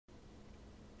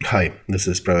Hi, this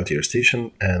is Privateer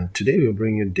Station, and today we'll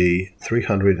bring you day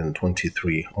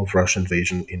 323 of Russian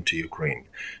invasion into Ukraine,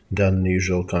 done in the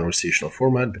usual conversational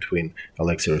format between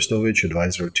Olexiy Arestovych,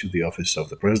 advisor to the office of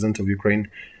the President of Ukraine,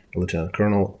 a Lieutenant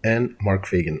Colonel, and Mark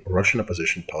Feygin, Russian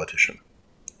opposition politician.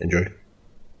 Enjoy.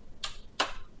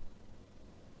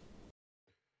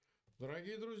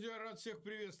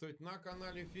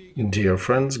 Dear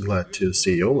friends, glad to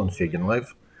see you all on Feigin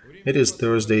Live. It is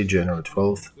Thursday, January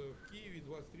 12th,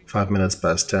 5 minutes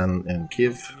past 10 in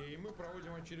Kiev,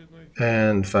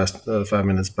 and 5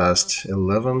 minutes past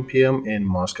 11 p.m. in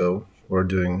Moscow. We're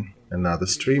doing another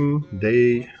stream,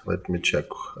 day, let me check,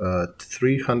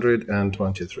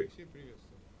 323,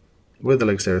 with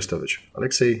Olexiy Arestovich.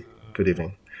 Olexiy, good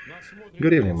evening.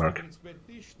 Good evening, Mark.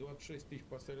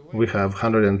 We have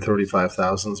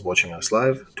 135,000 watching us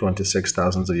live,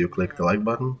 26,000 of you clicked the like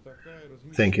button.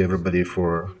 Thank you everybody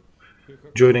for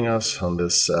joining us on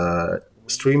this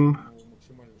stream.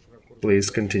 Please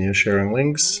continue sharing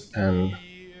links and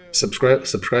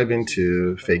subscribing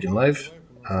to Feigin Live,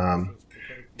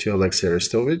 to Olexiy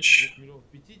Arestovich.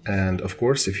 And of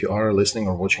course, if you are listening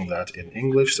or watching that in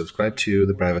English, subscribe to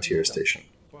the Privateer Station.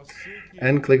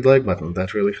 And click the like button,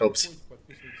 that really helps.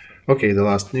 Okay, the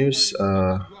last news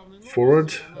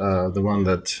forward, the one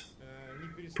that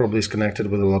probably is connected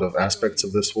with a lot of aspects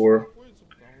of this war.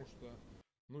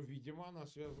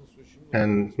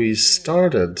 And we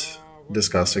started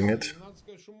discussing it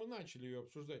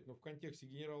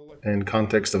in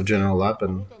context of General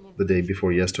Lapin the day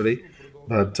before yesterday.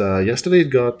 But yesterday it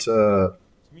got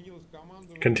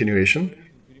continuation,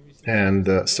 and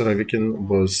Surovikin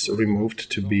was removed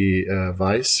to be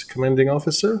vice commanding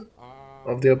officer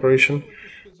of the operation,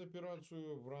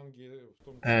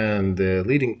 and the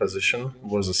leading position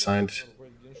was assigned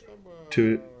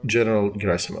to General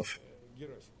Gerasimov.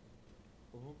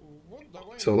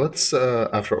 So let's,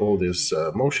 after all these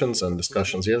motions and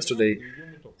discussions yesterday,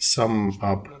 sum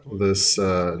up this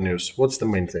news. What's the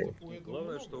main thing?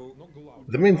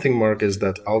 The main thing, Mark, is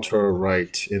that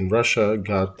ultra-right in Russia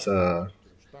got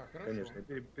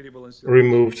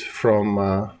removed from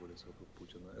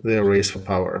their race for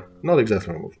power. Not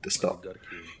exactly removed, they stopped.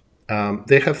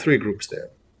 They have three groups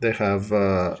there. They have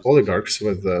oligarchs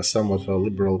with somewhat a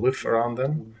liberal whiff around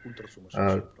them,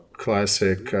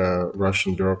 classic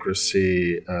Russian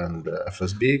bureaucracy and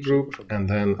FSB group, and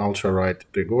then ultra-right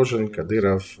Prigozhin,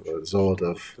 Kadyrov,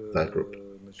 Zolotov, that group.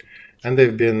 And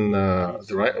they've been,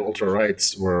 the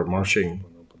ultra-rights were marching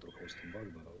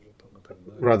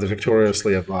rather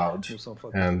victoriously out loud,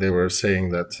 and they were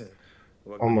saying that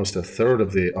almost a third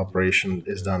of the operation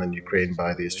is done in Ukraine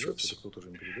by these troops.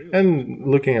 And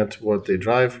looking at what they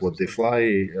drive, what they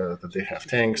fly, that they have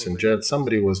tanks and jets,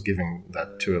 somebody was giving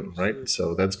that to them, right?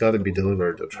 So that's got to be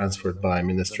delivered or transferred by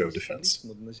Ministry of Defense.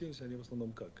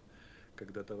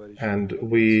 And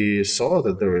we saw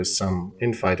that there is some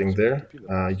infighting there,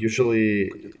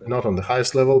 usually not on the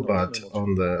highest level, but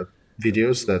on the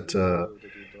videos that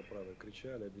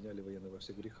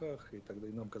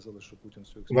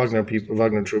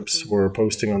Wagner troops were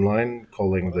posting online,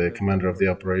 calling the commander of the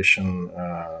operation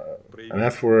an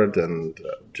F-word and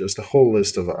just a whole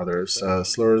list of other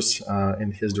slurs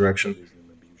in his direction.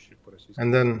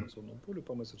 And then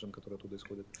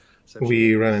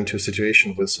we ran into a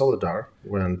situation with Soledar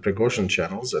when Prigozhin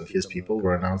channels and his people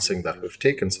were announcing that we've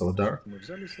taken Soledar,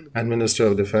 and Minister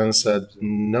of Defense said,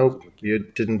 nope, you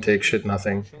didn't take shit,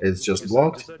 nothing, it's just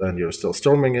blocked, and you're still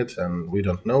storming it, and we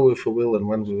don't know if we will and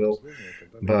when we will,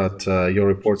 but your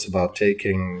reports about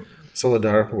taking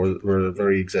Soledar were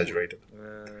very exaggerated.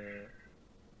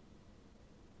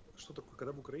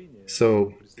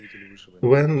 So,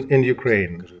 when in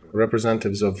Ukraine,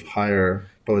 representatives of higher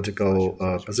political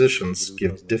positions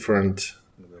give different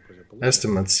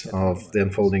estimates of the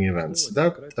unfolding events,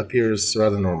 that appears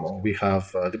rather normal. We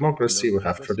have democracy, we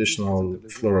have traditional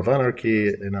floor of anarchy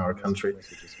in our country,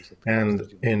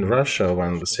 and in Russia,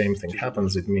 when the same thing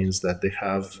happens, it means that they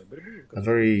have a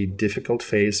very difficult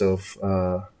phase of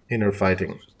inner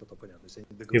fighting.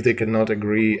 If they cannot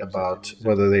agree about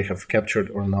whether they have captured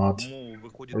or not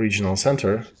a regional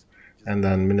center, and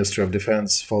then Ministry of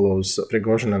Defense follows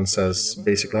Prigozhin and says,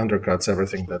 basically undercuts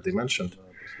everything that they mentioned,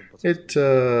 it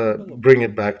bring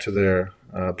it back to their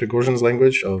Prigozhin's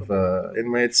language of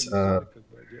inmates.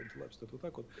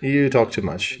 You talk too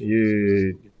much.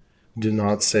 You do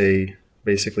not say,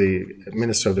 basically,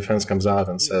 Minister of Defense comes out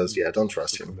and says, yeah, don't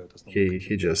trust him.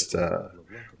 He just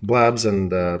blabs,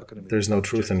 and there's no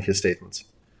truth in his statements.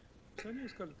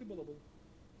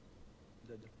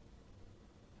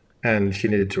 And he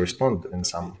needed to respond in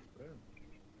some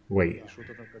way.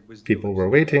 People were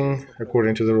waiting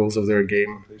according to the rules of their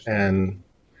game, and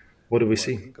What do we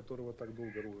see?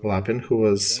 Lapin, who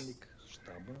was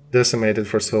decimated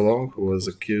for so long, who was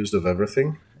accused of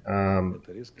everything,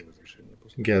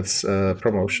 gets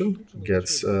promotion,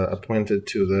 gets appointed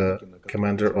to the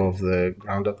commander of the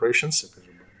ground operations.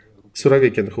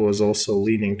 Surovikin, who was also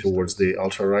leaning towards the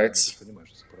ultra-rights,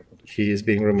 he is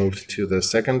being removed to the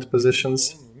second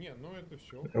positions,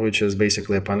 which is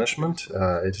basically a punishment.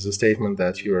 It is a statement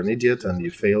that you're an idiot and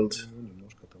you failed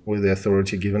with the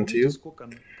authority given to you.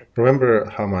 Remember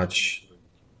how much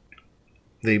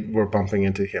they were pumping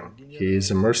into him. He is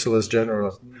a merciless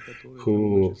general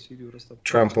who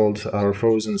trampled our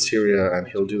foes in Syria, and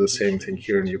he'll do the same thing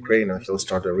here in Ukraine, and he'll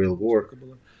start a real war.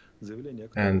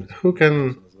 And who can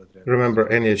remember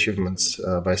any achievements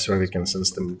by Surovikin since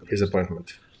his appointment?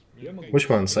 Which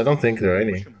ones? I don't think there are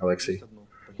any, Olexiy.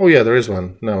 Oh yeah, there is one.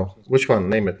 No. Which one?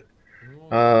 Name it.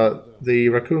 The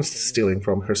raccoons stealing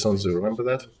from Kherson Zoo, remember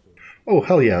that? Oh,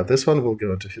 hell yeah, this one will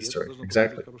go into history.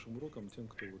 Exactly.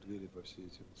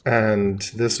 And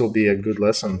this will be a good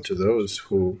lesson to those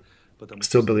who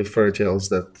still believe fairy tales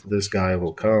that this guy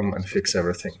will come and fix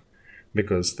everything.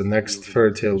 Because the next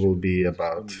fairy tale will be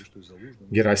about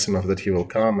Gerasimov, that he will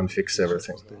come and fix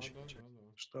everything.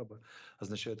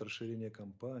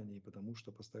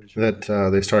 That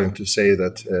they're starting to say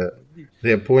that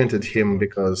they appointed him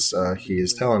because he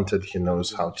is talented, he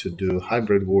knows how to do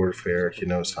hybrid warfare, he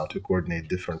knows how to coordinate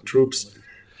different troops.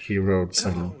 He wrote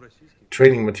some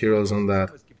training materials on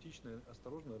that.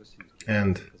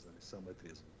 And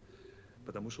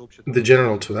the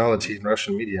general tonality in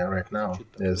Russian media right now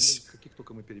is,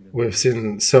 we've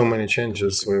seen so many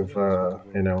changes.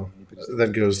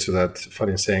 That goes to that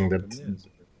funny saying that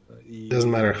it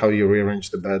doesn't matter how you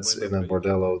rearrange the beds in a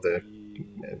bordello,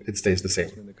 it stays the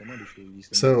same.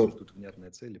 So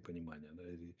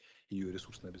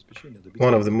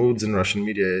one of the moods in Russian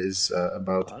media is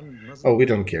about, oh, we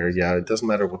don't care, yeah, it doesn't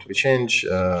matter what we change,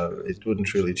 it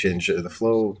wouldn't really change the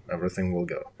flow, everything will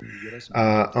go.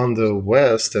 On the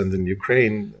West and in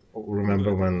Ukraine,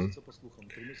 remember when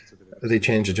they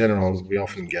change a general, we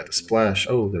often get a splash,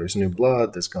 oh, there's new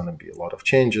blood, there's going to be a lot of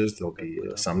changes, there'll be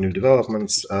some new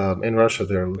developments. In Russia,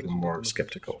 they're a little more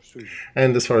skeptical.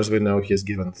 And as far as we know, he has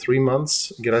given 3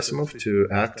 months, Gerasimov, to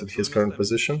act at his current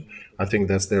position. I think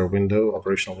that's their window,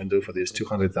 operational window for these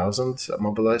 200,000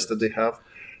 mobilized that they have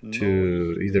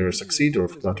to either succeed or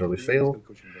utterly fail.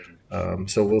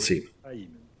 So we'll see.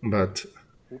 But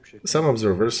some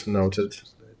observers noted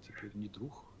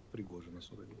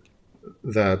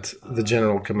that the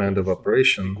general command of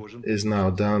operation is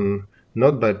now done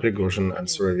not by Prigozhin and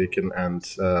Surovikin and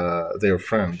their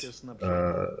friend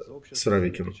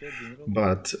Surovikin,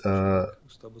 but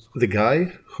the guy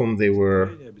whom they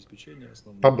were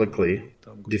publicly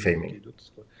defaming.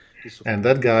 And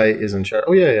that guy is in charge.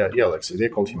 Oh, yeah, Olexiy. They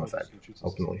called him a fag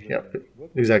openly. Yeah,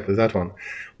 exactly, that one.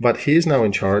 But he is now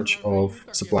in charge of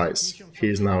supplies. He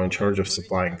is now in charge of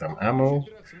supplying them ammo,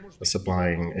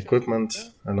 supplying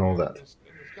equipment, and all that.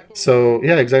 So,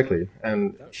 yeah, exactly.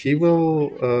 And he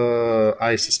will,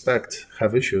 I suspect,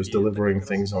 have issues delivering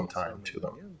things on time to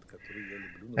them.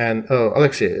 And,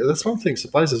 Olexiy, that's one thing.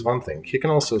 Supplies is one thing. He can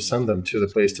also send them to the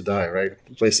place to die, right?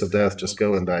 Place of death, just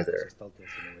go and die there.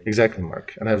 Exactly,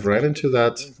 Mark. And I've ran into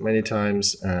that many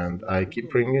times, and I keep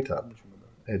bringing it up.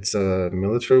 It's a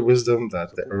military wisdom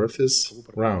that the Earth is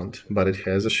round, but it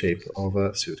has a shape of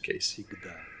a suitcase.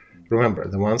 Remember,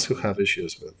 the ones who have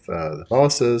issues with the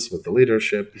bosses, with the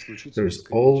leadership, there's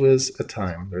always a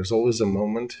time, there's always a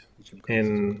moment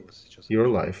in your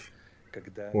life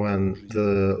when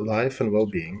the life and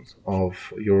well-being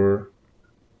of your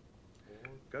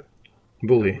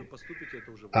bully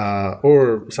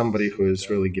or somebody who is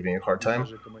really giving you a hard time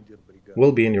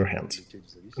will be in your hands.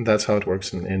 And that's how it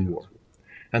works in war.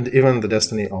 And even the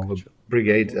destiny of a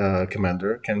brigade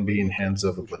commander can be in hands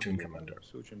of a platoon commander.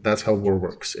 That's how war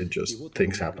works. It just,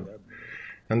 things happen.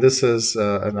 And this is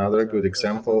another good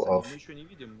example of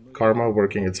karma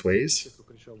working its ways.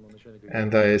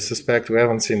 And I suspect, we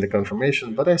haven't seen the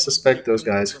confirmation, but I suspect those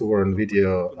guys who were on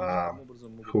video,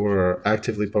 who were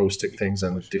actively posting things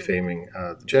and defaming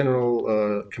the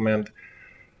general command,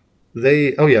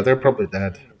 they're probably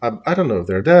dead. I don't know if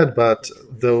they're dead, but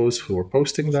those who were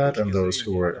posting that and those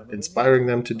who were inspiring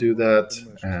them to do that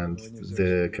and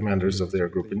the commanders of their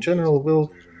group in general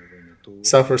will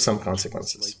suffer some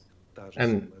consequences.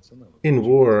 And in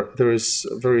war, there is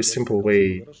a very simple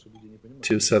way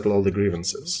to settle all the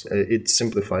grievances. It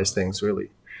simplifies things,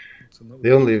 really.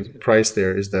 The only price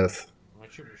there is death.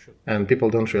 And people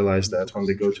don't realize that when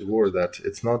they go to war, that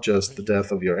it's not just the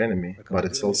death of your enemy, but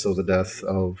it's also the death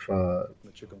of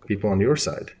people on your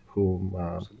side who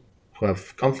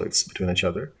have conflicts between each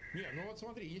other.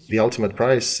 the ultimate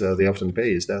price they often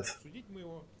pay is death.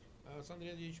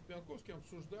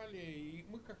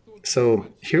 So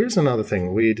here's another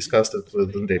thing. We discussed it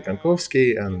with Andrei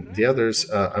Penkovsky and the others.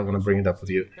 I want to bring it up with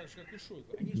you.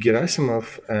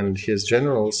 Gerasimov and his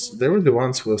generals, they were the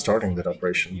ones who were starting that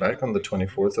operation back on the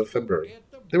 24th of February.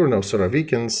 There were no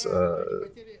Surovikins,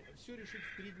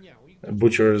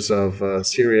 butchers of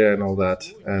Syria and all that,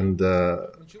 and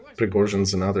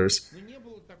Prigozhins and others.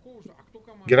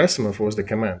 Gerasimov was the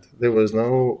command. There was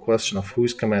no question of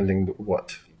who's commanding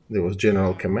what. There was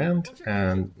general command,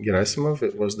 and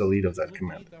Gerasimov was the lead of that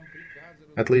command.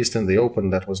 At least in the open,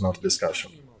 that was not a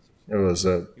discussion. It was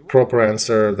a proper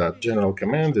answer that general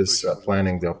command is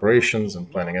planning the operations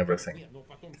and planning everything.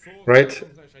 Right?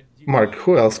 Mark,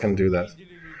 who else can do that?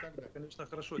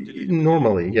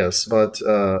 Normally, yes, but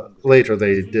later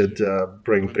they did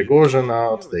bring Prigozhin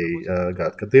out, they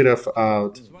got Kadyrov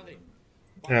out,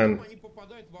 and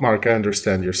Mark, I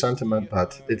understand your sentiment,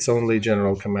 but it's only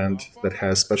General Command that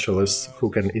has specialists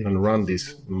who can even run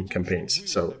these campaigns.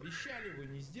 So,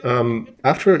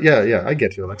 I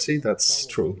get you, Olexiy, that's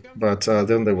true. But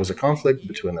then there was a conflict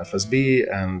between FSB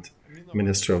and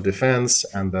Ministry of Defense,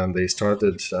 and then they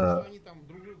started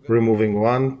removing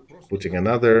one, putting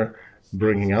another,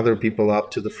 bringing other people up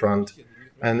to the front.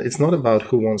 And it's not about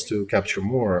who wants to capture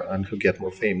more and who get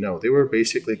more fame. No, they were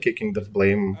basically kicking the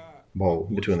blame ball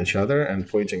between each other and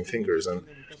pointing fingers, and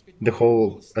the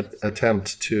whole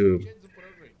attempt to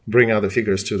bring other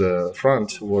figures to the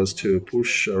front was to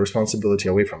push responsibility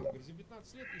away from them.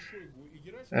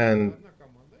 And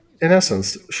in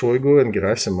essence, Shoigu and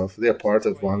Gerasimov, they are part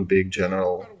of one big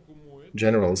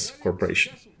generals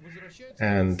corporation,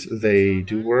 and they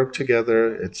do work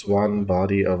together. It's one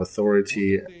body of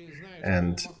authority,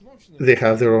 and they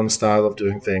have their own style of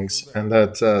doing things, and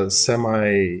that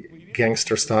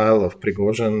semi-gangster style of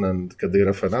Prigozhin and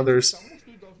Kadyrov and others,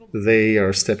 they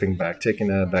are stepping back, taking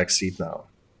a back seat now.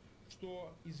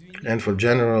 And for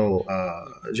generals,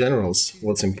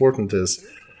 what's important is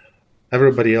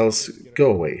everybody else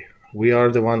go away. We are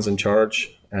the ones in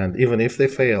charge, and even if they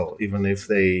fail, even if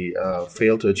they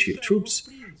fail to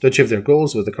achieve their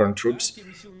goals with the current troops,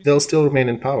 they'll still remain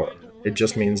in power. It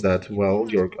just means that, well,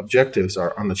 your objectives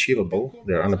are unachievable.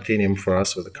 They're unobtainium for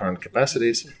us with the current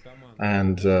capacities.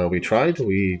 And we tried,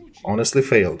 we honestly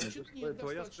failed.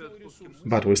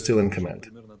 But we're still in command.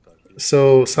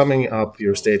 So, summing up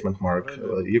your statement, Mark,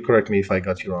 you correct me if I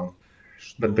got you wrong.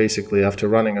 But basically, after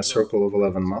running a circle of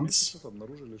 11 months,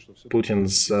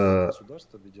 Putin's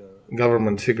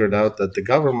government figured out that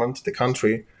the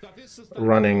country,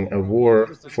 running a war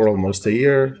for almost a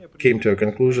year, came to a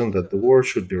conclusion that the war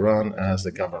should be run as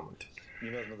the government.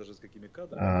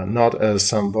 Not as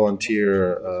some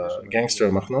volunteer gangster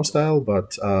Makhno style,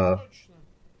 but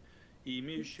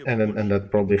and that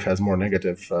probably has more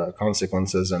negative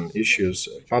consequences and issues,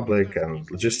 public and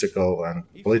logistical and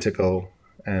political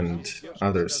and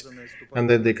others. And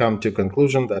then they come to a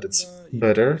conclusion that it's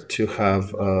better to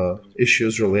have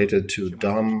issues related to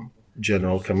dumb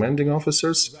general commanding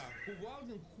officers.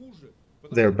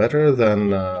 They're better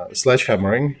than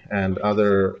sledgehammering and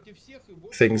other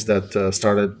things that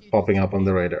started popping up on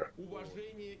the radar.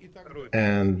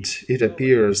 And it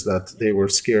appears that they were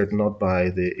scared not by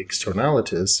the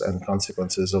externalities and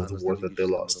consequences of the war that they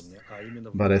lost,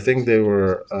 but I think they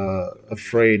were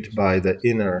afraid by the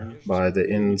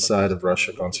inside of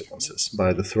Russia consequences,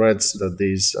 by the threats that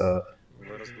these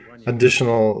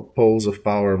additional poles of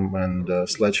power and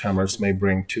sledgehammers may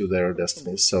bring to their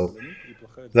destinies. So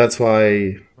that's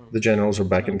why the generals are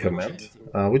back in command.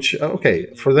 Which, okay,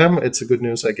 for them it's a good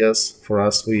news, I guess. For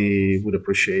us, we would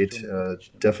appreciate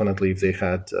definitely if they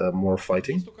had more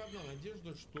fighting.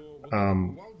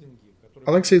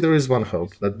 Olexiy, there is one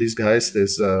hope that these guys,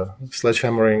 this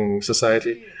sledgehammering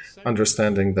society,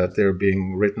 understanding that they're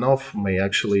being written off, may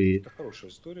actually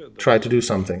try to do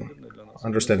something.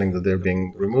 Understanding that they're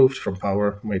being removed from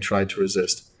power, may try to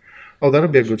resist. Oh, that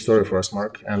would be a good story for us,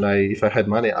 Mark. And if I had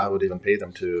money, I would even pay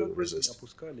them to resist.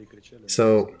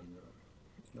 So,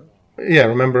 yeah,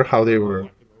 remember how they were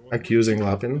accusing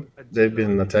Lapin? They've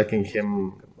been attacking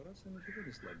him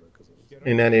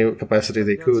in any capacity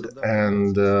they could,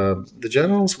 and the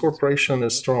Generals Corporation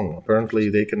is strong. Apparently,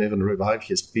 they can even revive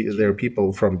their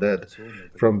people from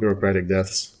bureaucratic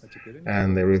deaths.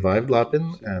 And they revived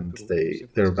Lapin, and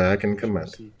they're back in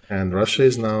command. And Russia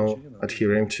is now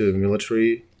adhering to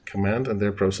military command and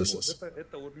their processes.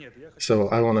 So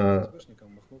I want to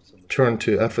turn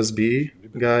to FSB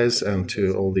guys and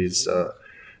to all these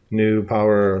new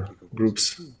power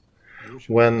groups.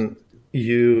 When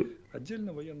you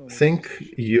think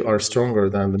you are stronger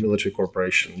than the military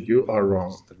corporation. You are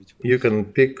wrong. You can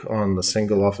pick on a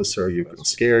single officer, you can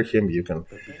scare him, you can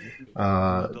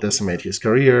decimate his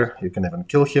career, you can even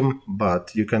kill him,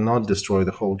 but you cannot destroy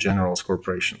the whole generals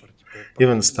corporation.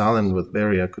 Even Stalin with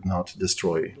Beria could not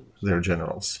destroy their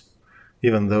generals.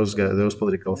 Even those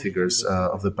political figures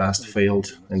of the past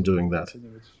failed in doing that.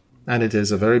 And it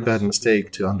is a very bad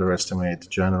mistake to underestimate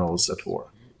generals at war.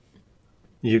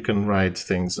 You can write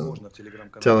things in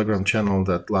Telegram channel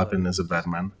that Lapin is a bad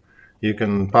man. You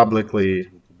can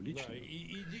publicly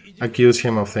accuse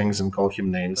him of things and call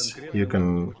him names. You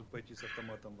can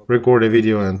record a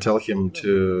video and tell him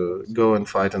to go and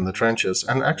fight in the trenches.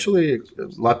 And actually,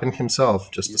 Lapin himself,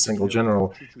 just a single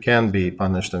general, can be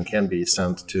punished and can be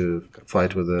sent to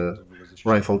fight with a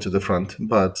rifle to the front.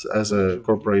 But as a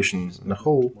corporation in a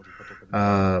whole,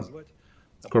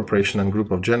 corporation and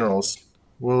group of generals,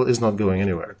 well, is not going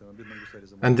anywhere.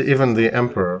 And even the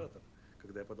emperor,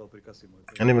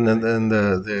 and even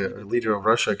the leader of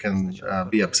Russia can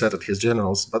be upset at his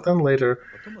generals, but then later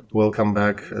will come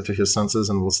back to his senses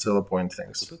and will still appoint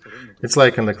things. It's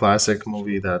like in the classic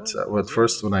movie that at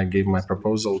first when I gave my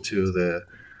proposal to the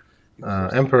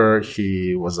emperor,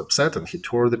 he was upset and he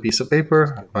tore the piece of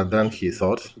paper, but then he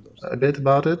thought a bit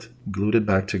about it, glued it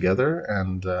back together,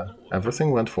 and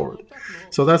everything went forward.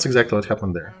 So that's exactly what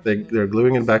happened there. They're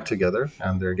gluing it back together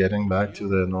and they're getting back to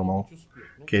the normal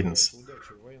cadence.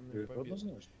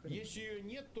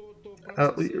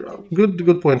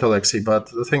 Good point, Olexiy,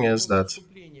 but the thing is that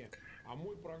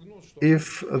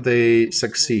if they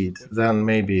succeed, then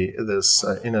maybe this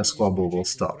inner squabble will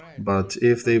stop. But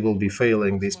if they will be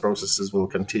failing, these processes will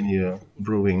continue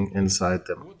brewing inside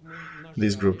them,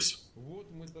 these groups.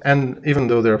 And even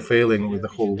though they're failing with the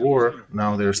whole war,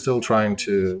 now they're still trying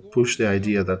to push the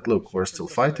idea that, look, we're still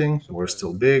fighting, we're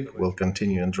still big, we'll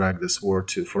continue and drag this war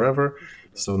to forever,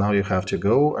 so now you have to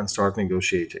go and start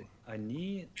negotiating.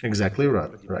 Exactly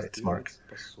right, Mark.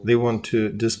 They want to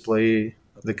display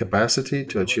the capacity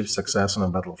to achieve success on a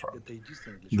battlefront.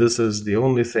 This is the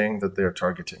only thing that they're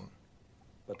targeting.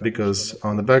 Because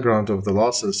on the background of the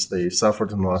losses they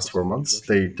suffered in the last 4 months,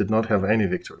 they did not have any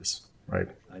victories, right?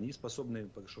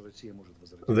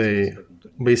 They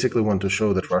basically want to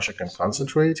show that Russia can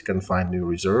concentrate, can find new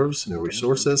reserves, new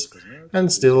resources,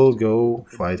 and still go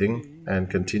fighting and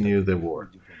continue the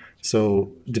war.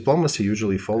 So diplomacy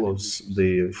usually follows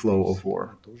the flow of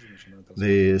war.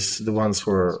 The ones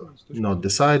who are not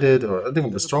decided, or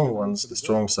even the strong ones, the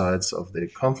strong sides of the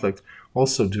conflict,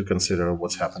 also do consider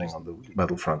what's happening on the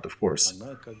battlefront, of course.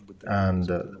 And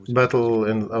battle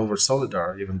over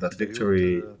Solidar, even that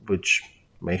victory, which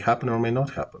may happen or may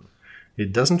not happen,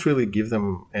 it doesn't really give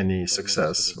them any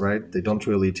success, right? They don't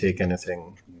really take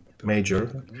anything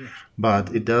major,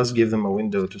 but it does give them a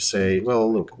window to say,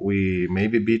 well, look, we may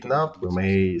be beaten up, we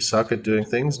may suck at doing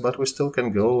things, but we still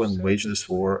can go and wage this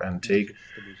war and take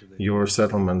your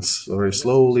settlements very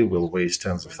slowly. We'll waste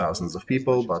tens of thousands of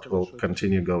people, but we'll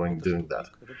continue doing that.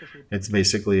 It's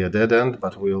basically a dead end,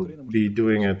 but we'll be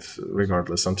doing it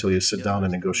regardless until you sit down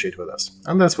and negotiate with us.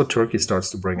 And that's what Turkey starts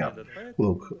to bring up.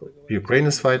 Look, Ukraine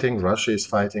is fighting, Russia is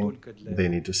fighting, they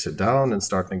need to sit down and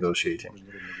start negotiating.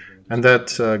 And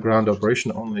that ground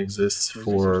operation only exists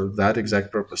for that exact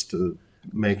purpose, to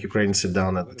make Ukraine sit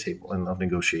down at the table of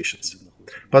negotiations.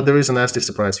 But there is a nasty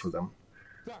surprise for them.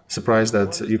 Surprise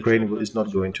that Ukraine is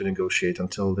not going to negotiate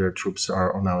until their troops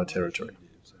are on our territory.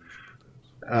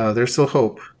 There's still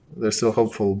hope. They're still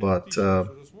hopeful, but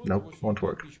nope, won't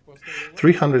work.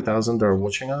 300,000 are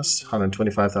watching us,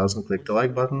 125,000 click the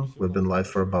like button. We've been live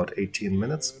for about 18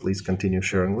 minutes. Please continue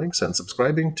sharing links and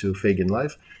subscribing to Feigin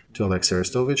Live, to Olexiy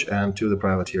Arestovych, and to the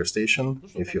Privateer Station,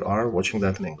 if you are watching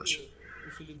that in English.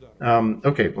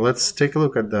 Okay, let's take a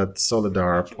look at that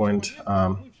Solidar point.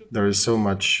 There is so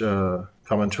much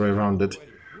commentary around it.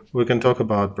 We can talk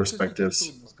about perspectives.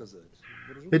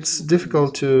 It's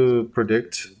difficult to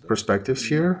predict perspectives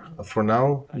here. For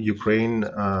now, Ukraine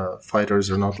fighters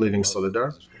are not leaving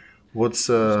Solidar. What's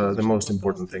the most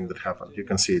important thing that happened? You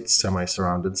can see it's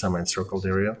semi-surrounded, semi-encircled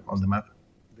area on the map,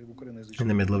 in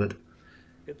the middle of it.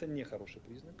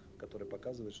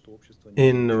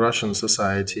 In Russian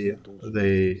society,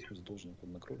 they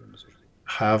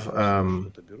have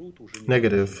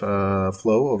negative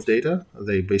flow of data.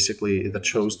 That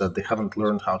shows that they haven't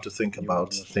learned how to think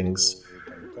about things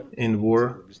in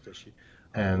war,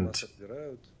 and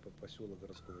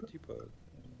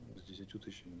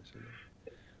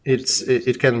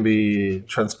it can be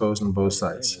transposed on both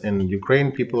sides. In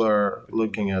Ukraine, people are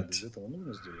looking at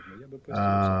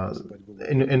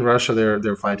in Russia,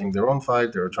 they're fighting their own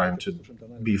fight. They're trying to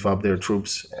beef up their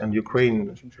troops, and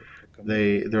Ukraine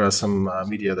There are some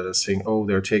media that are saying, oh,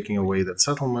 they're taking away that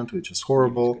settlement, which is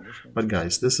horrible. But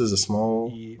guys, this is a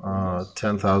small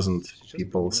 10,000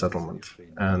 people settlement.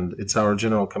 And it's our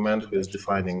general command who is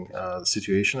defining the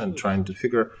situation and trying to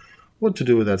figure what to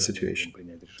do with that situation.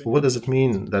 What does it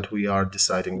mean that we are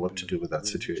deciding what to do with that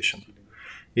situation?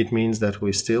 It means that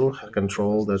we still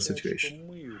control that situation.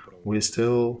 We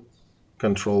still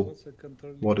control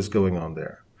what is going on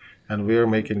there. And we are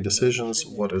making decisions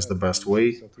what is the best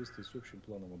way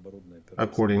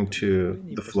according to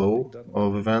the flow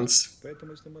of events,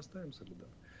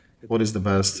 what is the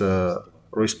best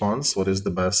response, what is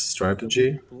the best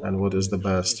strategy, and what is the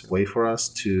best way for us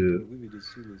to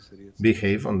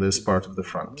behave on this part of the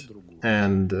front.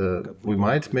 And we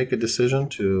might make a decision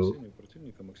to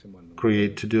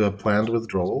do a planned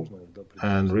withdrawal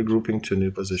and regrouping to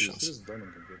new positions.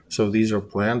 So these are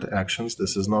planned actions.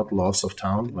 This is not loss of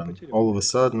town when all of a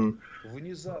sudden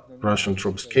Russian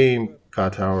troops came,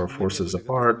 cut our forces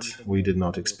apart, we did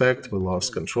not expect, we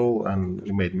lost control, and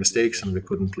we made mistakes and we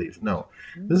couldn't leave. No,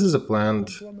 this is a planned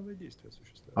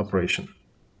operation.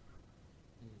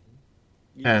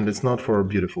 And it's not for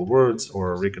beautiful words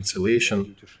or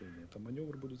reconciliation.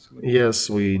 Yes,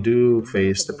 we do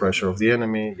face the pressure of the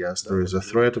enemy. Yes, there is a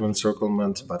threat of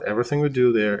encirclement, but everything we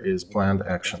do there is planned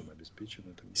action.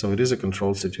 So it is a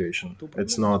controlled situation.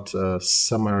 It's not a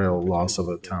summary loss of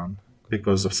a town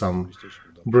because of some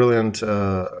brilliant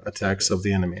attacks of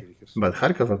the enemy. But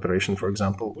Kharkov operation, for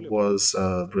example, was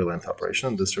a brilliant operation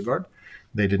in this regard.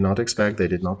 They did not expect, they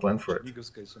did not plan for it.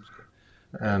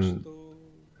 And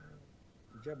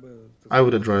I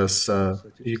would address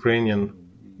Ukrainian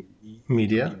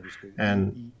media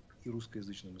and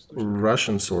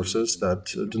Russian sources that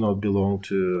do not belong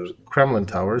to Kremlin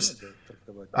towers.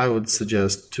 I would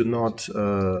suggest to not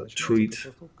treat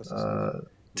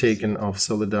taking of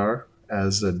Solidar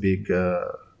as a big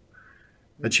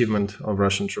achievement of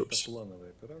Russian troops.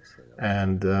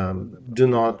 And do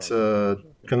not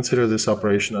consider this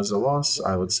operation as a loss.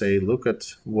 I would say, look at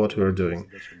what we are doing.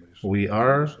 We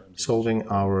are solving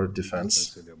our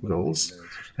defense goals.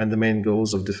 And the main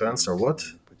goals of defense are what?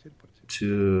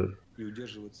 To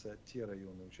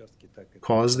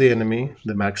cause the enemy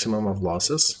the maximum of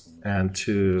losses and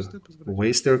to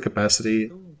waste their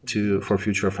capacity for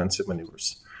future offensive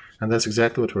maneuvers. And that's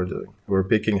exactly what we're doing. We're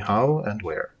picking how and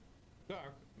where.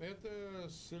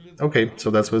 Okay, so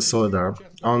that's with Solidar.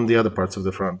 On the other parts of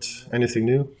the front, anything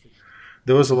new?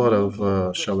 There was a lot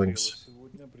of shellings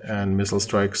and missile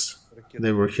strikes.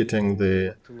 They were hitting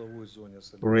the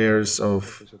rears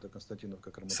of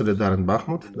Solidar and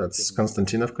Bakhmut, that's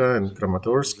Konstantinovka and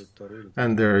Kramatorsk,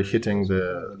 and they're hitting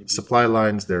the supply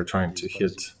lines. They're trying to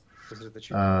hit,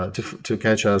 to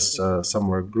catch us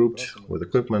somewhere grouped with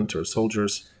equipment or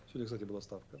soldiers.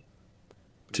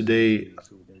 Today,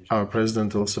 our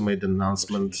president also made an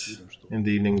announcement in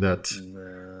the evening that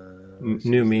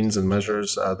new means and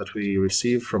measures that we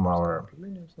receive from our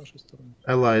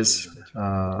allies,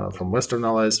 from Western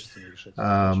allies,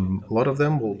 a lot of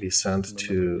them will be sent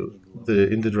in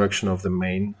the direction of the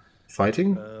main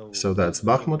fighting. So that's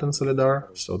Bakhmut and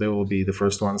Solidar. So they will be the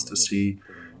first ones to see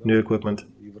new equipment.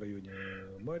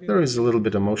 There is a little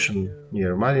bit of motion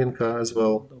near Mariinka as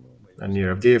well, and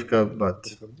near Avdiivka, but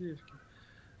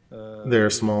they're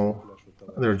small.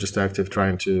 They're just active,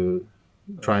 trying to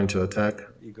attack.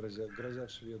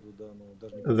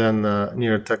 Then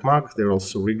near Tokmak, they're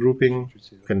also regrouping,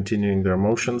 continuing their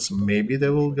motions. Maybe they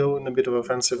will go in a bit of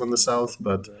offensive on the south,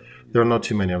 but there are not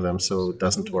too many of them, so it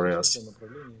doesn't worry us.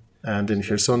 And in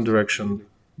Kherson direction,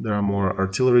 there are more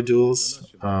artillery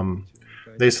duels.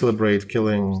 They celebrate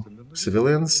killing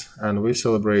civilians, and we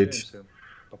celebrate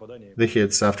the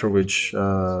hits, after which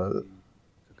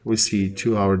we see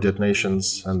 2-hour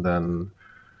detonations and then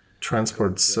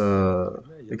transports,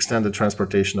 extended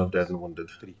transportation of dead and wounded.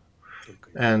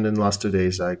 And in the last 2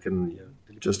 days, I can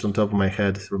just on top of my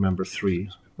head remember 3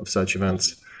 of such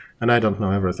events. And I don't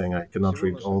know everything. I cannot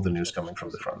read all the news coming from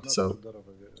the front. So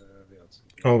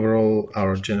overall,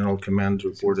 our general command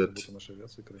reported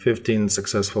 15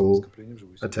 successful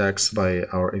attacks by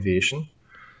our aviation,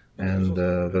 and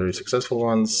very successful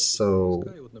ones. So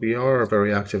we are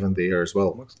very active in the air as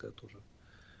well.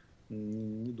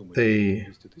 They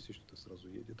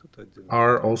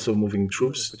are also moving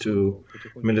troops to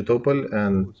Melitopol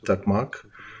and Tokmak.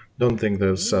 Don't think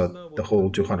there's the whole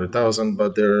 200,000,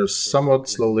 but they're somewhat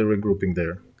slowly regrouping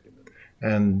there.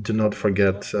 And do not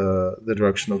forget the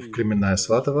direction of Kremenная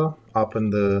Svatova, up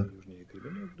in the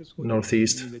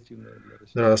northeast.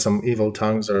 There are some evil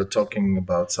tongues that are talking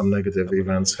about some negative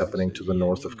events happening to the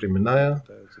north of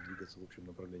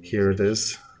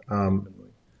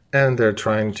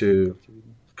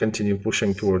continue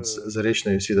pushing towards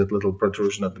Zarechny. You see that little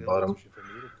protrusion at the bottom,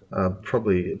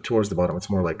 probably towards the bottom.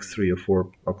 It's more like 3 or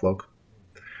 4 o'clock.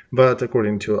 But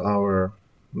according to our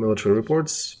military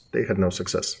reports, they had no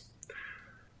success.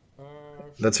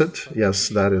 That's it? Yes,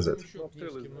 that is it.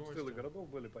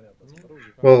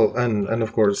 Well, and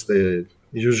of course, the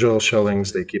usual shellings,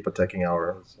 they keep attacking our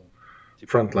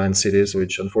frontline cities,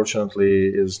 which unfortunately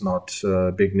is not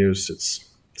big news. It's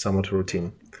somewhat routine.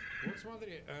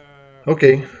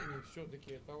 Okay,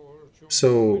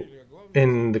 so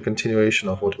in the continuation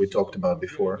of what we talked about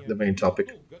before, the main topic,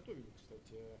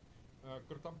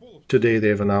 today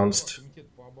they've announced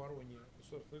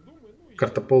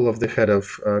Kartopolov, the head of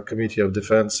Committee of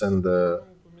Defense and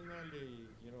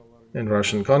in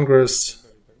Russian Congress,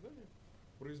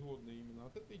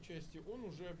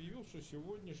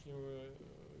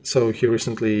 so he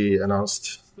recently announced,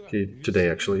 today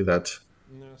actually, that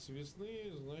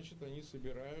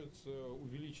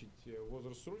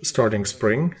starting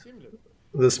spring,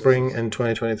 the spring in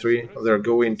 2023, they're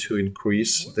going to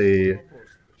increase the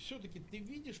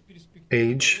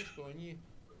age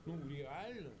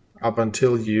up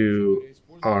until you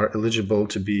are eligible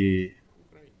to be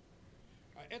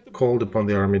called upon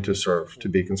the army to serve, to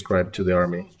be conscribed to the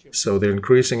army. So they're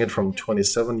increasing it from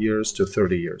 27 years to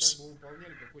 30 years.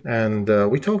 And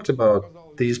we talked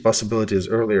about these possibilities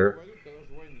earlier.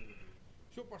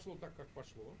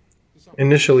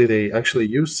 Initially, they actually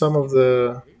used some of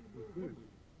the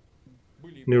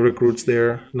new recruits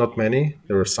there, not many.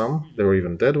 There were some. There were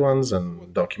even dead ones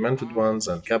and documented ones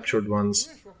and captured ones.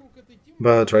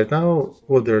 But right now,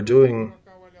 what they're doing,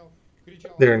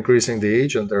 they're increasing the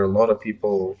age, and there are a lot of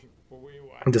people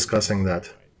discussing that.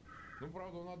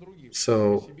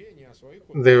 So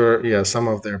some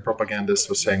of their propagandists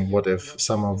were saying, what if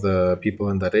some of the people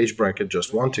in that age bracket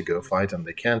just want to go fight and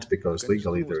they can't because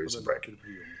legally there is a bracket?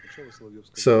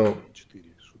 So,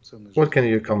 what can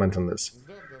you comment on this?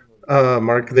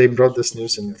 Mark, they brought this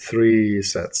news in 3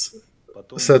 sets.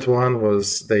 Set 1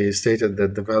 was they stated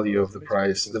that the value of the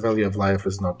price, the value of life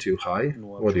is not too high.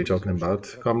 What are you talking about,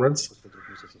 comrades?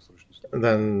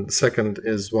 Then second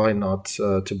is why not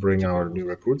to bring our new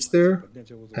recruits there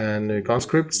and new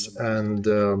conscripts. And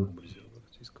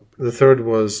the third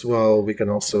was, well, we can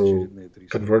also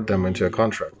convert them into a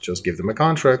contract. Just give them a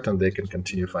contract and they can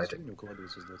continue fighting.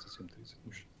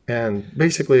 And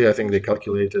basically, I think they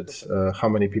calculated how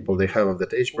many people they have of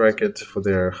that age bracket for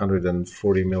their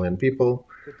 140 million people.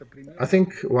 I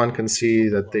think one can see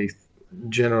that the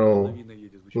general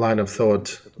line of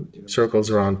thought circles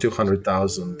around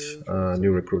 200,000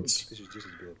 new recruits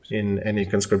in any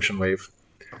conscription wave,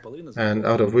 and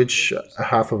out of which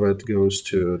half of it goes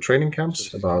to training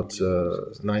camps, about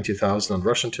 90,000 on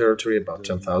Russian territory, about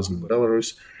 10,000 in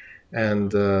Belarus,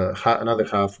 and another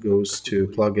half goes to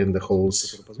plug in the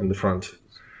holes in the front.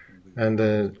 And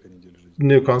the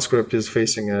new conscript is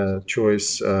facing a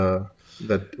choice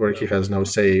where he has no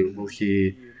say. Will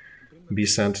he be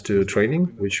sent to training,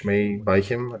 which may buy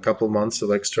him a couple months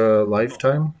of extra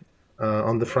lifetime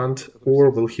on the front, or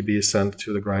will he be sent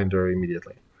to the grinder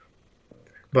immediately?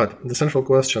 But the central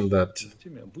question that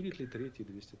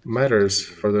matters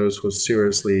for those who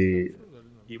seriously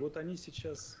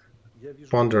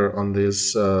ponder on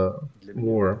this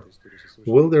war,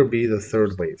 will there be the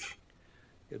third wave?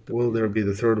 Will there be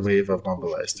the third wave of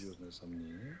mobilized?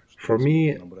 For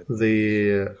me,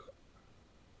 the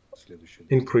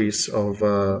increase of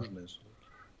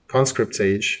conscripts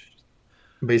age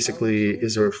basically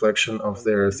is a reflection of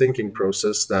their thinking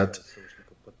process, that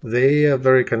they are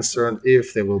very concerned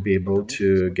if they will be able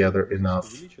to gather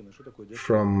enough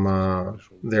from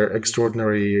their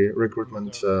extraordinary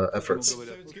recruitment efforts,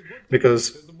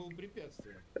 because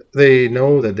they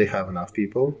know that they have enough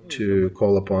people to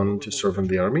call upon to serve in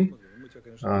the army,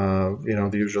 the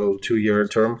usual 2-year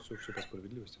term.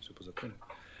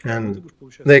 And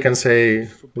they can say,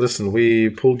 listen, we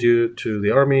pulled you to the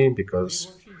army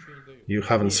because you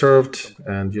haven't served,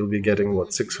 and you'll be getting,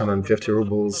 650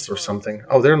 rubles or something.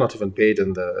 Oh, they're not even paid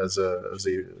as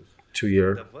a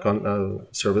 2-year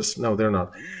service. No, they're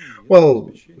not.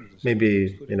 Well,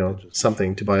 maybe,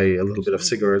 something to buy a little bit of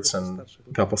cigarettes and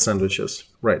a couple sandwiches.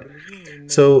 Right.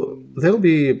 So they'll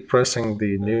be pressing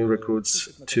the new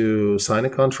recruits to sign a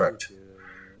contract.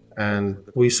 And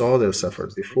we saw this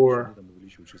effort before.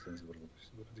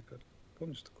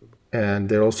 And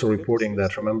they're also reporting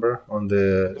that, remember, on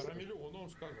the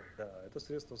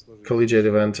collegiate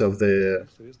event of the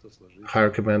higher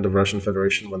command of Russian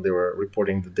Federation, when they were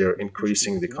reporting that they're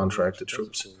increasing the contracted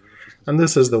troops. And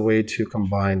this is the way to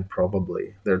combine,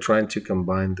 probably. They're trying to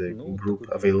combine the group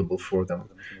available for them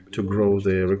to grow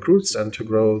the recruits and to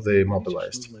grow the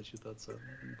mobilized.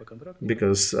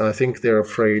 Because I think they're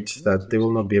afraid that they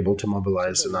will not be able to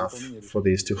mobilize enough for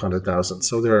these 200,000.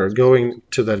 So they're going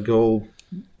to that goal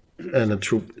in a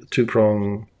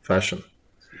two-prong fashion.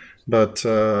 But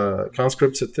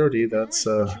conscripts at 30, that's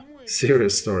a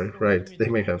serious story, right? They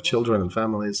may have children and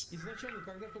families.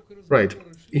 Right.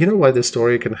 You know why this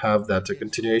story can have that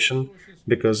continuation?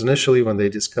 Because initially, when they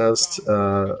discussed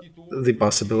the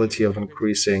possibility of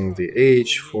increasing the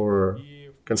age for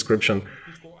conscription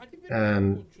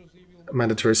and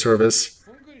mandatory service,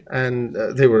 and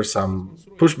there were some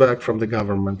pushback from the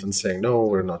government and saying, no,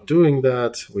 we're not doing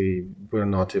that, we're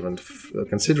not even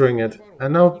considering it.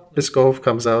 And now Peskov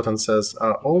comes out and says,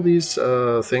 all these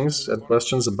things and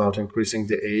questions about increasing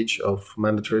the age of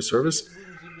mandatory service,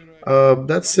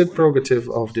 that's the prerogative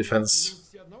of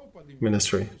defense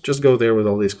ministry. Just go there with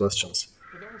all these questions.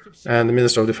 And the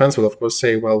Minister of Defense will, of course,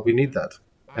 say, well, we need that.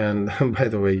 And by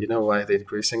the way, you know why they're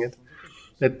increasing it?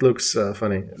 It looks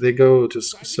funny. They go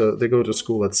to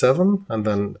school at 7, and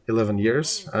then 11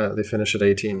 years. They finish at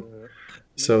 18.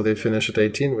 So they finish at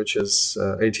 18, which is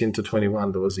 18 to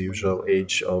 21. That was the usual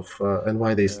age of, and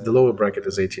why the lower bracket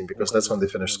is 18, because that's when they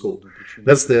finish school.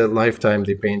 That's the lifetime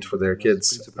they paint for their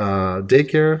kids.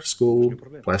 Daycare, school,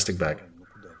 plastic bag.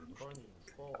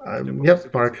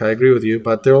 Yep, Mark, I agree with you.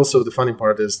 But they're also, the funny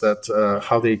part is that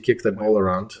how they kick the ball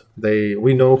around.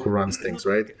 We know who runs things,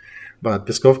 right? But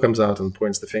Peskov comes out and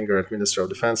points the finger at Minister of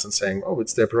Defense and saying, oh,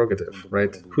 it's their prerogative,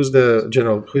 right? Who's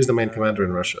the main commander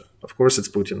in Russia? Of course it's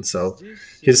Putin. So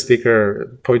his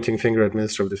speaker pointing finger at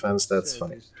Minister of Defense, that's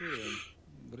funny.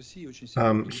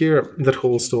 Here, that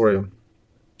whole story.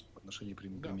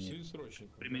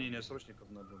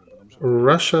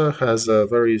 Russia has a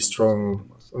very strong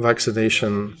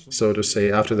vaccination, so to say,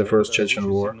 after the first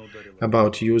Chechen war,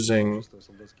 about using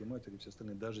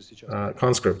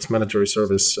conscripts, mandatory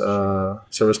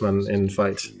servicemen in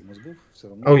fight.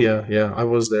 Oh yeah, I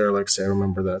was there, Olexiy, I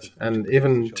remember that. And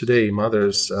even today,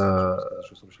 mothers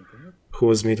who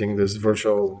was meeting these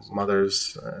virtual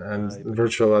mothers and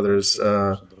virtual others,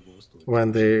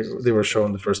 when they were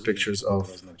shown the first pictures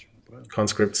of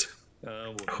conscripts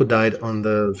who died on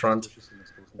the front.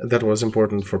 That was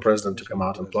important for President to come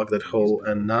out and plug that hole.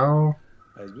 And now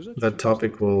that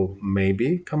topic will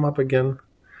maybe come up again.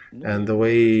 And the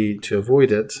way to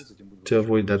avoid it, to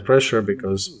avoid that pressure,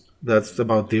 because that's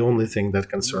about the only thing that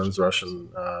concerns Russian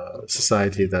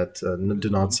society, that do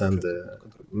not send the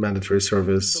mandatory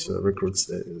service recruits,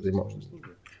 the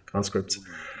conscripts.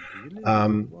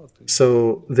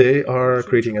 So they are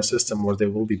creating a system where they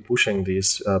will be pushing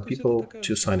these people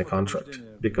to sign a contract,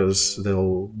 because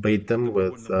they'll bait them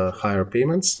with higher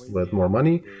payments, with more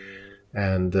money,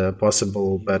 and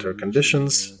possible better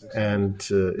conditions, and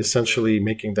essentially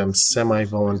making them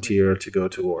semi-volunteer to go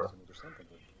to war.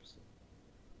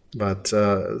 But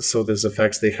so this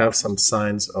affects, they have some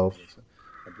signs of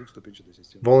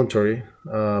voluntary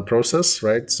process,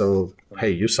 right? So, hey,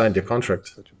 you signed your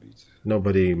contract.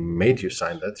 Nobody made you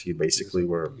sign that. You basically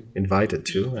were invited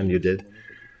to, and you did.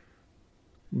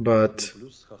 But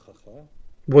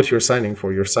what you're signing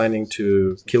for, you're signing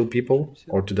to kill people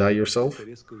or to die yourself.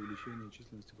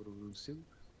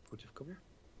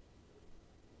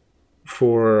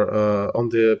 For on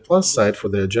the plus side, for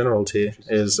the generalty,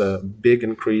 is a big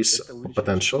increase of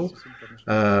potential,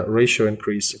 ratio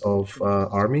increase of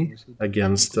army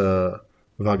against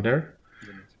Wagner,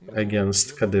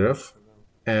 against Kadyrov,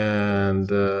 and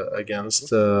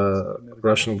against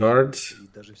Russian Guard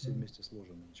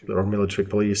or military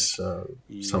police,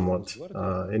 somewhat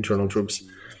internal troops.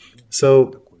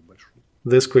 So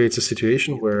this creates a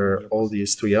situation where all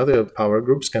these three other power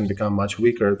groups can become much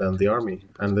weaker than the army,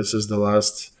 and this is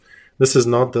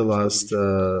not the last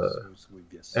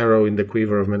arrow in the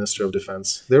quiver of Ministry of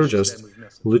Defense. They're just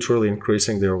literally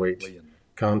increasing their weight,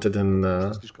 counted in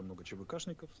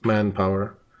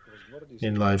manpower,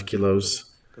 in live kilos,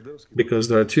 because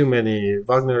there are too many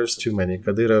Wagners, too many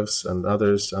Kadyrovs and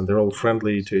others, and they're all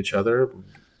friendly to each other,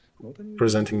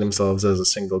 presenting themselves as a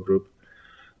single group.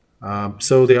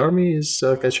 So the army is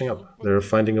catching up. They're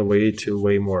finding a way to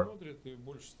weigh more.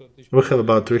 We have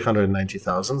about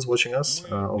 390,000 watching us.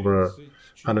 Over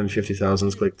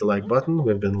 150,000 click the like button.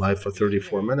 We've been live for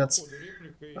 34 minutes.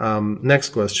 Next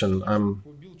question. I'm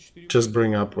just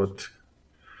bring up what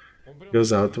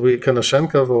goes out.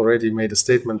 Konashenkov already made a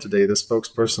statement today, the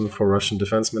spokesperson for Russian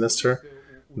defense minister,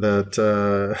 that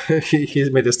he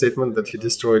made a statement that he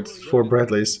destroyed 4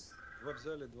 Bradleys.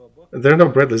 There are no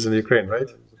Bradleys in Ukraine, right?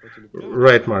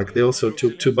 Right, Mark. They also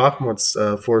took two Bakhmuts,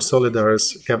 4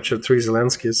 Solidars, captured 3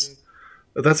 Zelenskys.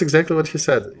 That's exactly what he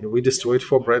said. We destroyed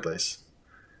 4 Bradleys.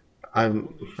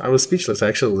 I was speechless. I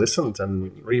actually listened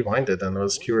and rewinded, and I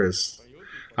was curious.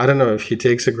 I don't know if he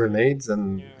takes a grenades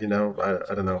and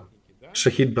I don't know,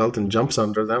 Shahid belt and jumps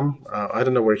under them. I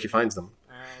don't know where he finds them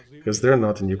because they're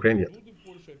not in Ukraine yet.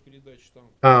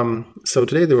 So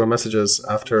today there were messages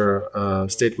after a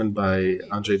statement by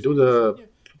Andrzej Duda,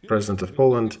 president of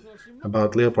Poland,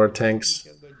 about Leopard tanks.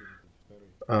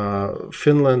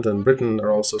 Finland and Britain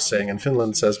are also saying, and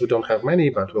Finland says we don't have many,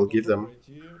 but we'll give them.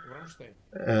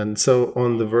 And so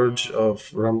on the verge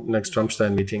of next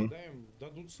Ramstein meeting,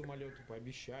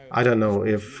 I don't know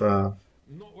if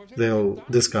they'll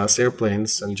discuss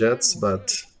airplanes and jets,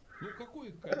 but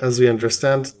as we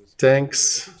understand,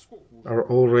 tanks are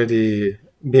already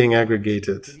being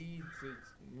aggregated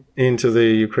into the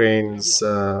Ukraine's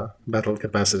battle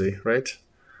capacity, right?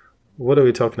 What are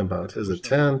we talking about? Is it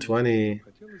 10, 20?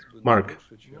 Mark,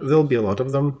 there'll be a lot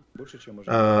of them.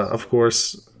 Of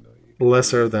course,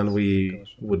 lesser than we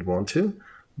would want to,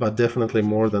 but definitely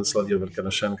more than Slavyev and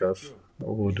Konashenkov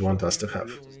would want us to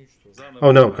have.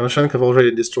 Oh no, Konashenkov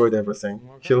already destroyed everything.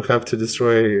 He'll have to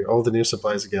destroy all the new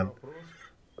supplies again.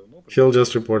 He'll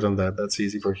just report on that. That's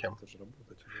easy for him.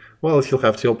 Well, he'll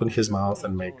have to open his mouth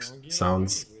and make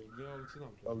sounds.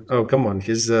 Oh, come on.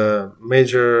 He's a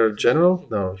major general?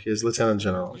 No, he's lieutenant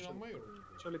general.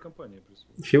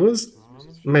 He was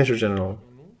major general.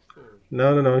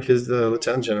 No. He's the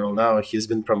lieutenant general now. He's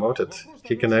been promoted.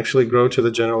 He can actually grow to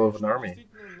the general of an army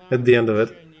at the end of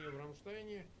it.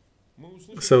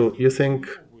 So you think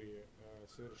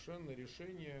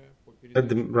at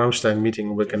the Ramstein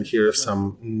meeting we can hear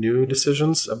some new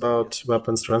decisions about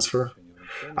weapons transfer?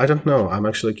 I don't know. I'm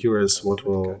actually curious what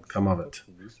will come of it,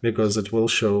 because it will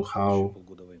show how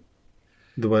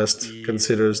the West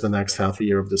considers the next half a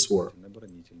year of this war.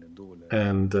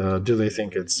 And do they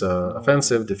think it's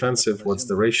offensive, defensive? What's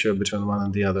the ratio between one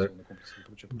and the other?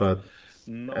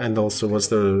 And also, what's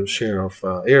the share of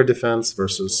air defense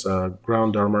versus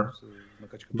ground armor?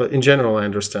 But in general, I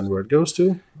understand where it goes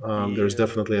to. There's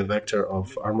definitely a vector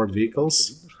of armored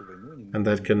vehicles, and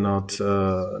that cannot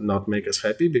not make us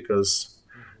happy, because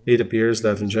it appears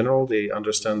that in general they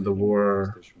understand the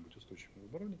war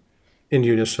in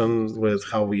unison with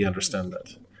how we understand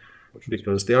that.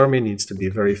 Because the army needs to be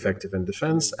very effective in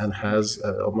defense and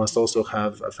must also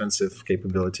have offensive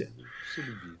capability,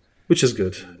 which is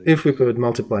good. If we could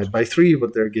multiply it by 3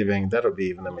 what they're giving, that would be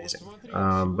even amazing.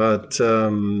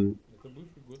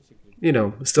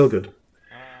 Still good.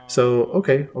 So,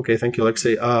 okay, thank you,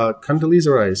 Olexiy.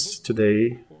 Condoleezza Rice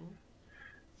today,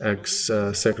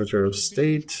 ex-Secretary of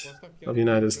State of the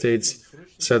United States,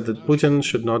 said that Putin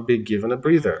should not be given a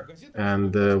breather,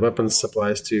 and weapons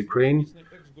supplies to Ukraine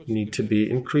need to be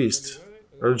increased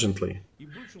urgently.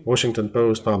 Washington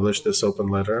Post published this open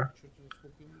letter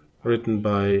written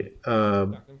by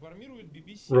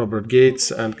Robert Gates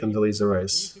and Condoleezza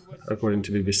Rice, according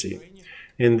to BBC.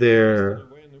 In their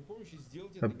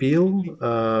appeal,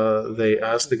 they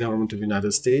asked the government of the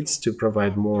United States to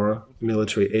provide more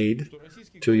military aid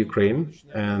to Ukraine,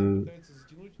 and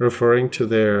referring to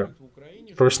their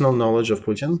personal knowledge of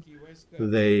Putin,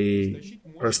 they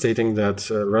are stating that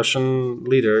a Russian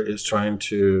leader is trying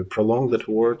to prolong that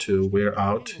war to wear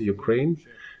out Ukraine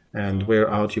and wear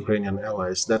out Ukrainian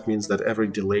allies. That means that every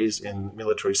delays in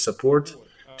military support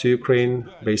to Ukraine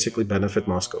basically benefit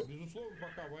Moscow.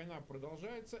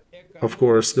 Of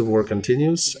course, the war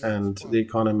continues, and the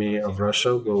economy of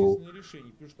Russia will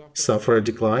suffer a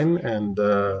decline, and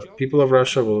people of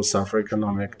Russia will suffer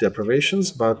economic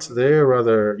deprivations, but they're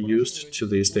rather used to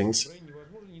these things.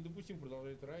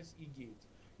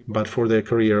 But for the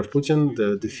career of Putin,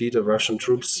 the defeat of Russian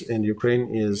troops in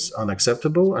Ukraine is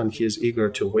unacceptable, and he is eager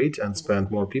to wait and spend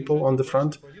more people on the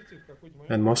front.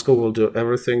 And Moscow will do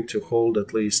everything to hold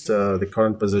at least the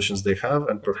current positions they have,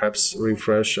 and perhaps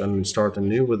refresh and start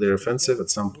anew with their offensive at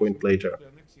some point later.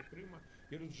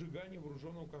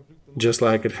 Just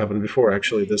like it happened before.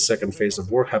 Actually, this second phase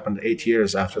of war happened 8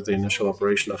 years after the initial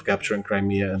operation of capturing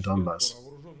Crimea and Donbass.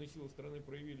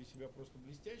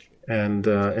 And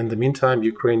in the meantime,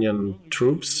 Ukrainian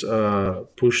troops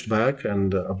pushed back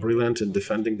and are brilliant in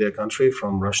defending their country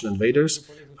from Russian invaders.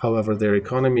 However, their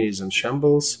economy is in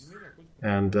shambles,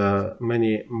 and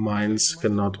many mines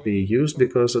cannot be used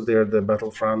because they're the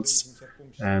battlefronts,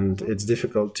 and it's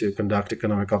difficult to conduct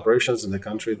economic operations in a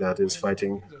country that is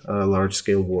fighting a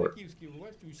large-scale war.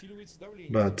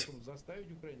 But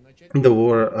the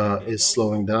war is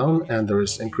slowing down, and there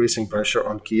is increasing pressure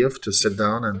on Kiev to sit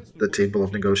down at the table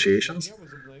of negotiations.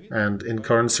 And in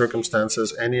current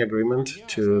circumstances, any agreement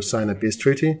to sign a peace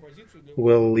treaty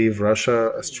will leave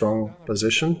Russia a strong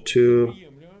position to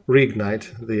reignite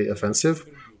the offensive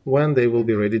when they will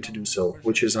be ready to do so,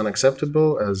 which is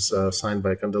unacceptable, as signed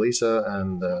by Condoleezza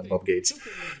and Bob Gates.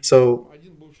 So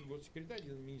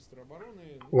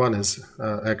one is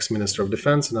ex-Minister of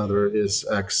Defense, another is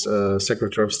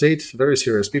ex-Secretary of State, very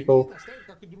serious people.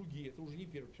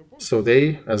 So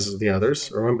they, as the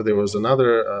others, remember there was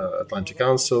another Atlantic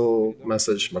Council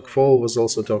message, McFaul was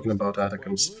also talking about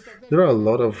ATACMS. There are a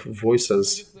lot of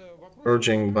voices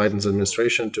urging Biden's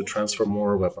administration to transfer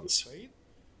more weapons.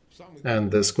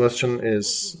 And this question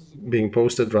is being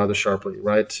posted rather sharply,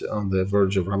 right on the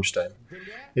verge of Ramstein.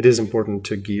 It is important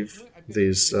to give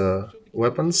these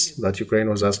weapons that Ukraine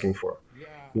was asking for.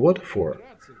 What for?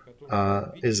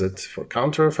 Is it for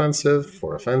counteroffensive,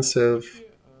 for offensive?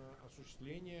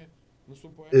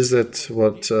 Is it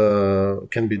what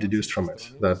can be deduced from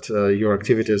it? That your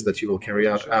activities that you will carry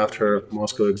out after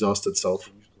Moscow exhausts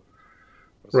itself?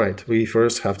 Right, we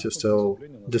first have to still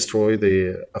destroy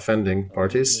the offending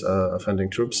parties, offending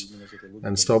troops,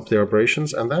 and stop their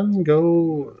operations, and then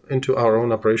go into our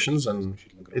own operations. And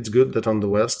it's good that on the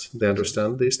West they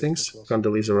understand these things.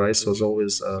 Condoleezza Rice was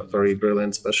always a very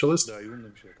brilliant specialist.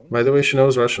 By the way, she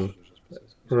knows Russian.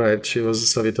 Right, she was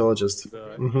a Sovietologist.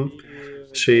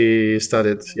 She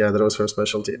studied, yeah, that was her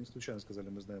specialty.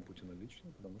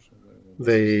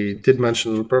 They did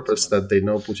mention on purpose that they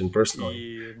know Putin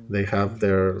personally. They have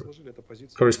their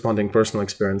corresponding personal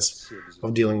experience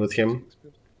of dealing with him.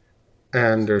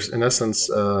 And there's, in essence,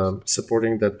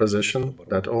 supporting that position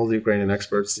that all the Ukrainian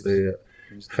experts, the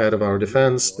head of our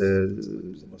defense, the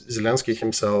Zelensky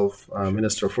himself,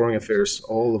 Minister of Foreign Affairs,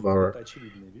 all of our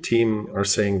team are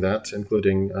saying that,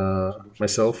 including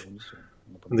myself.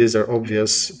 These are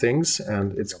obvious things,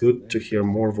 and it's good to hear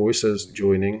more voices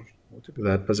joining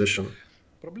that position.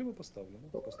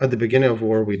 At the beginning of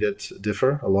war, we did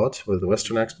differ a lot with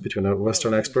the between our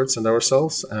Western experts and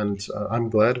ourselves, and I'm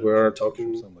glad we are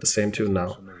talking the same tune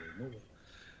now.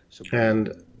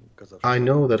 And I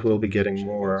know that we'll be getting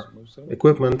more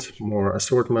equipment, more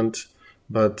assortment,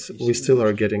 but we still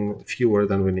are getting fewer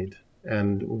than we need,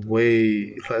 and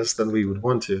way less than we would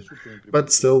want to,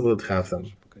 but still would have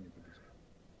them.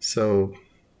 So,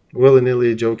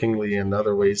 willy-nilly, jokingly, and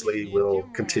other waysly, we'll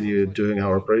continue doing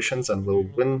our operations and we'll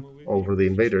win over the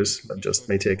invaders, but just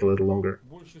may take a little longer.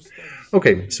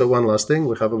 Okay, so one last thing.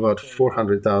 We have about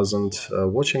 400,000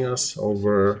 watching us,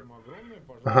 over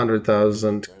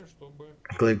 100,000.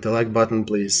 Click the like button,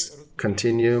 please.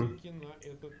 Continue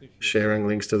sharing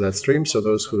links to that stream so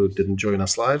those who didn't join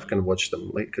us live can watch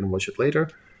it later.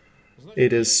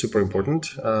 It is super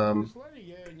important.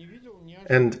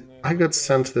 And I got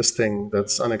sent this thing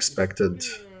that's unexpected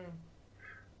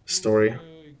story.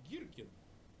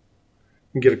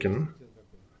 Girkin.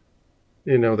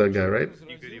 You know that guy, right?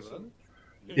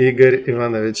 Igor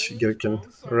Ivanovich Girkin,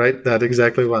 right? That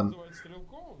exactly one.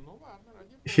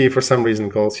 He, for some reason,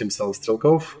 calls himself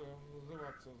Strelkov.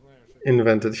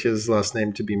 Invented his last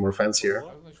name to be more fancier.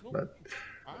 But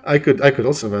I could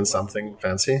also invent something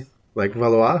fancy, like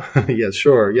Valois. Yeah,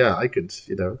 sure. Yeah, I could,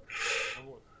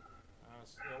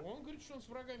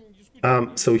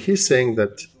 So he's saying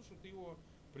that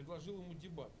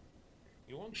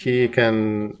he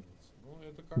can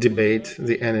debate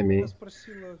the enemy.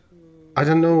 I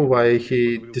don't know why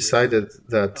he decided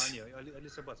that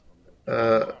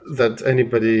that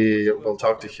anybody will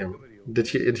talk to him.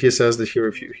 He says that he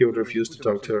would refuse to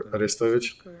talk to Arestovych.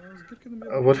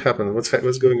 What happened?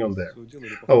 What's going on there?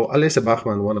 Oh, Olexiy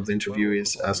Bachman, one of the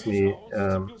interviewers, asked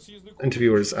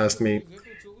me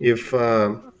if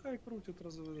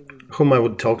whom I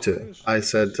would talk to. I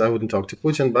said I wouldn't talk to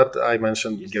Putin, but I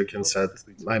mentioned Girkin said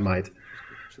I might.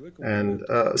 And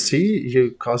see,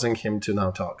 you're causing him to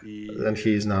now talk. And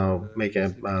he's now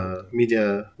making a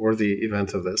media-worthy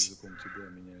event of this.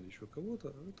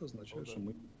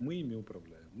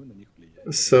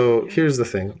 So here's the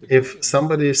thing. If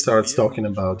somebody starts talking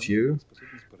about you,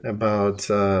 about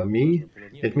me,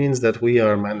 it means that we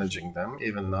are managing them,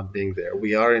 even not being there.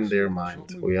 We are in their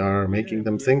mind. We are making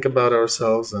them think about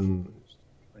ourselves, and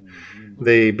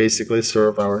they basically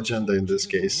serve our agenda in this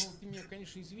case.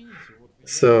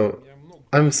 So,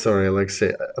 I'm sorry,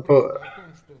 Alexei.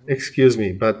 Excuse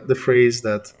me, but the phrase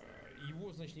that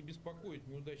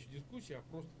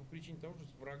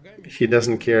he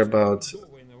doesn't care about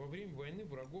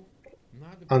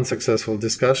unsuccessful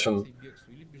discussion,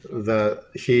 that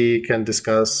he can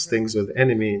discuss things with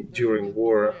enemy during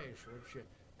war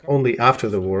only after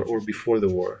the war or before the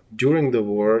war. During the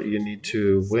war, you need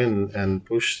to win and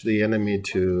push the enemy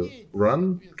to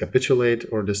run, capitulate,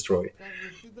 or destroy.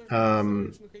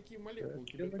 Um,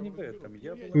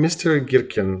 Mr.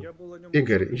 Girkin,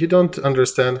 Igor, you don't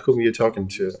understand whom you're talking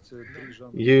to.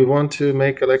 You want to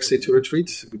make Olexiy to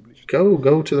retreat?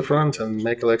 Go to the front and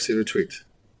make Olexiy retreat.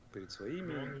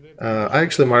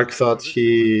 Actually, Mark thought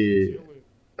he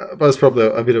was probably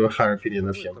a bit of a higher opinion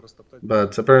of him,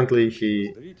 but apparently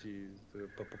he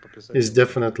is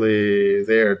definitely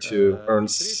there to earn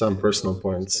some personal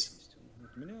points.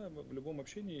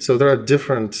 So there are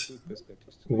different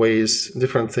ways,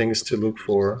 different things to look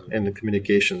for in the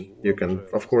communication. You can,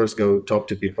 of course, go talk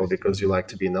to people because you like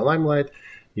to be in the limelight,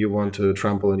 you want to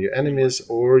trample on your enemies,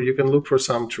 or you can look for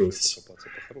some truths.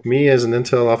 Me, as an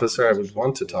intel officer, I would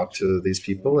want to talk to these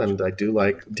people, and I do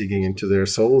like digging into their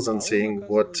souls and seeing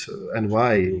what and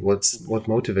why, what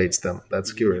motivates them.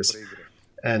 That's curious.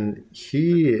 And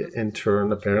he, in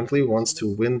turn, apparently wants to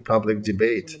win public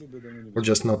debate or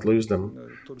just not lose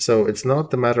them. So it's not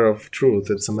the matter of truth,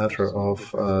 it's a matter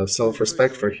of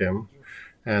self-respect for him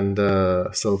and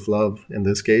self-love in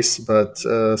this case, but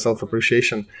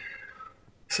self-appreciation.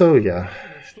 So yeah,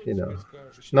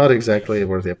 not exactly a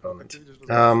worthy opponent.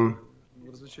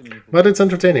 But it's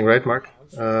entertaining, right, Mark?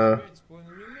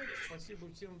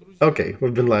 Okay,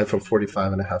 we've been live for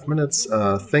 45 and a half minutes.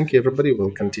 Thank you, everybody.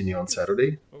 We'll continue on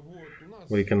Saturday.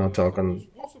 We cannot talk on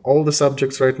all the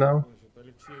subjects right now,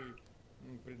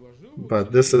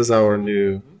 but this is our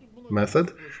new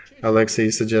method.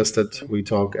 Olexiy suggested we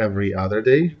talk every other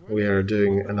day. We are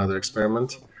doing another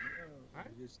experiment.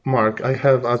 Mark, I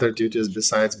have other duties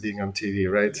besides being on TV,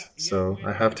 right? So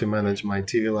I have to manage my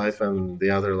TV life and the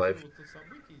other life.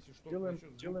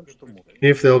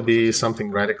 If there'll be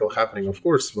something radical happening, of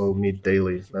course, we'll meet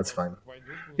daily. That's fine.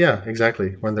 Yeah,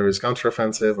 exactly. When there is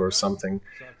counteroffensive or something.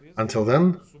 Until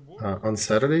then, on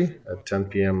Saturday at 10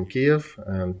 p.m. Kiev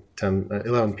and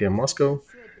 11 p.m. Moscow,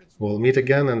 we'll meet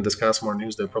again and discuss more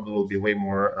news. There probably will be way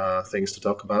more things to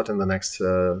talk about in the next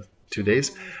 2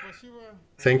 days.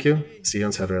 Thank you. See you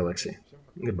on Saturday, Olexiy.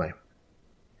 Goodbye.